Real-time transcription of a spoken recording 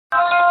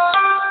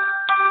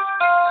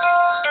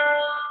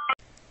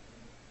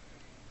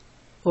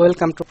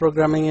Welcome to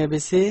Programming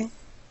ABC.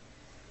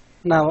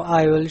 Now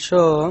I will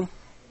show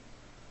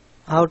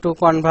how to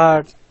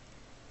convert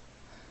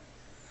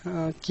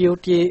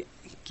Qt5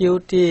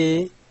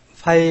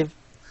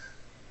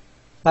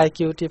 by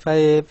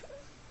Qt5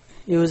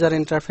 user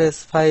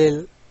interface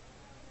file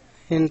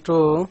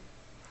into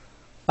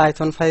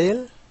Python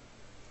file.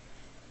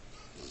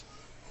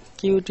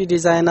 Qt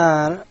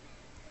Designer,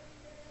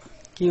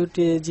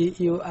 Qt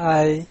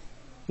GUI,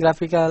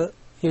 Graphical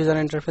User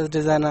Interface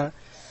Designer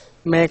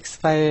makes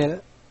file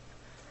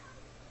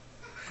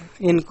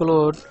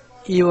include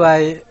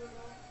UI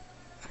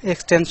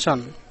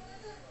extension.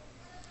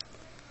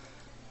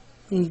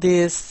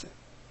 This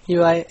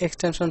UI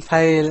extension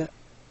file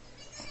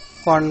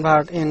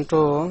convert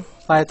into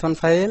Python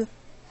file.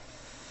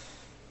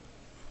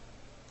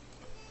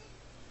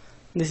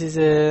 This is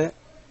a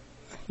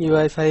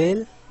UI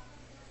file.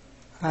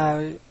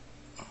 I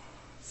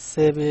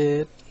save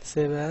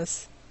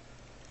as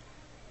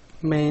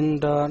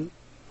main.py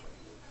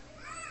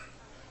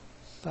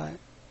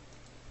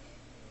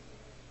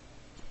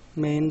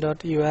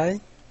main.ui,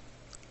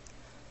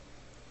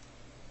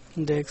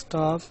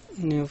 desktop,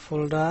 new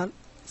folder,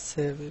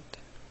 save it.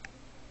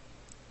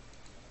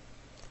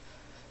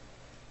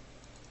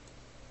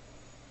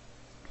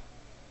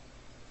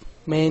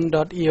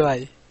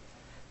 Main.ui.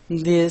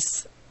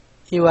 This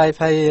UI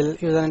file,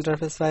 user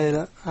interface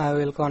file, I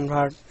will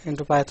convert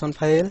into Python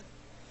file.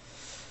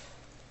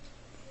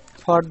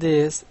 For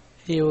this,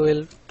 you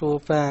will to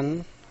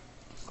open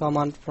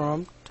command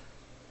prompt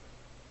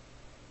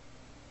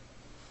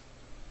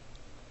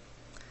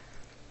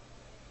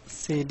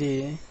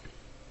cd.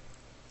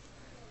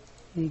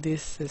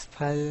 This is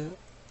file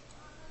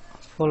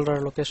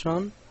folder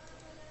location.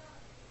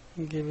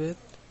 Give it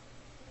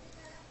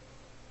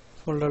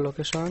folder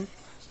location.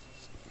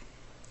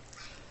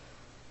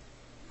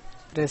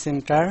 Press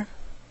enter.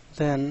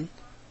 Then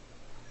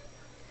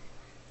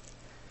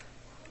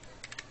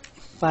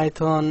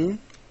Python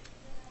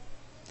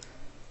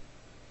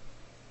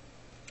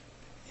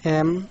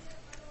m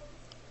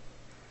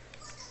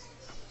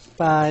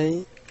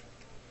py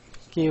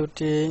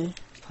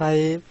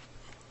qt5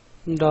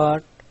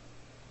 dot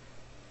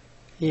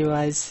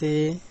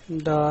uic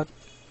dot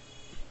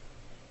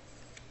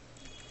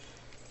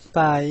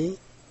py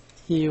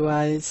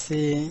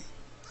uic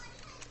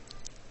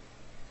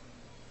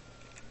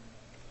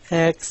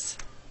x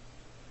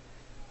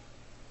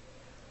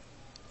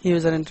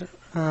user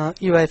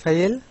UI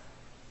file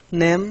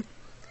name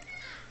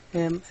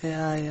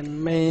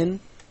main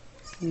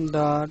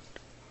dot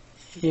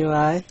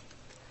UI,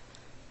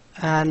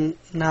 and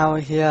now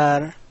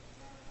here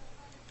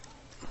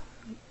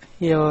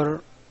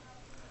your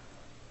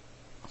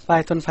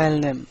Python file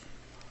name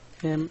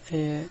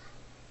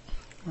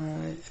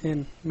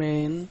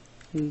main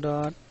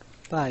dot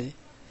py.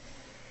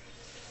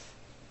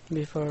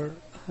 Before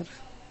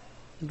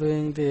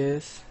doing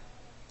this,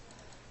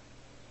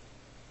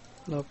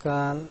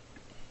 local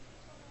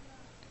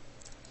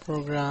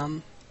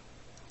program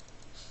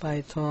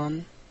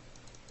Python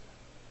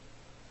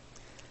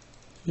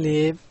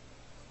lib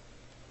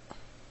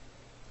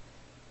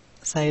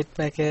site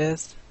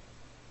package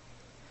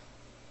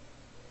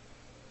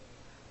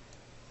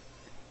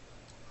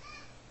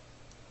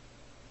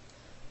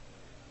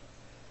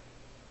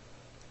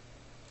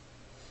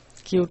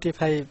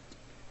Qt5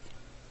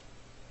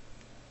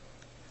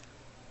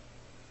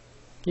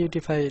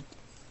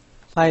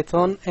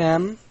 Python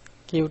m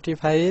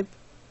Qt5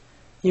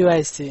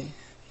 uic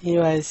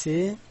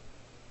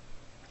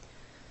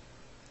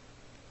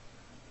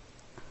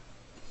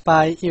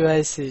py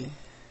uic.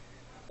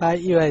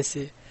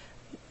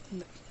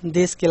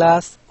 This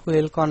class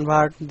will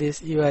convert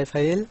this UI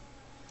file.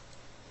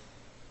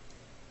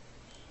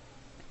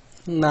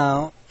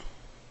 Now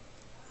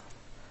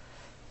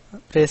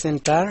press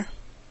enter.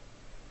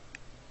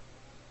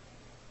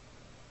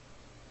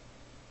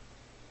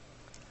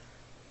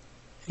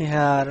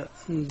 Here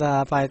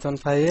the Python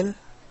file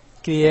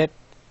create.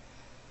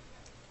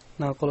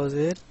 Now close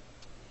it.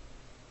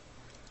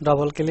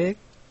 Double click.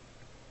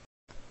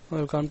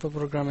 Welcome to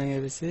Programming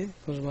ABC.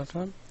 Push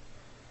button.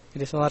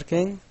 It is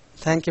working.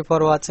 Thank you for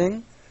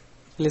watching.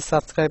 Please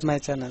subscribe my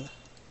channel.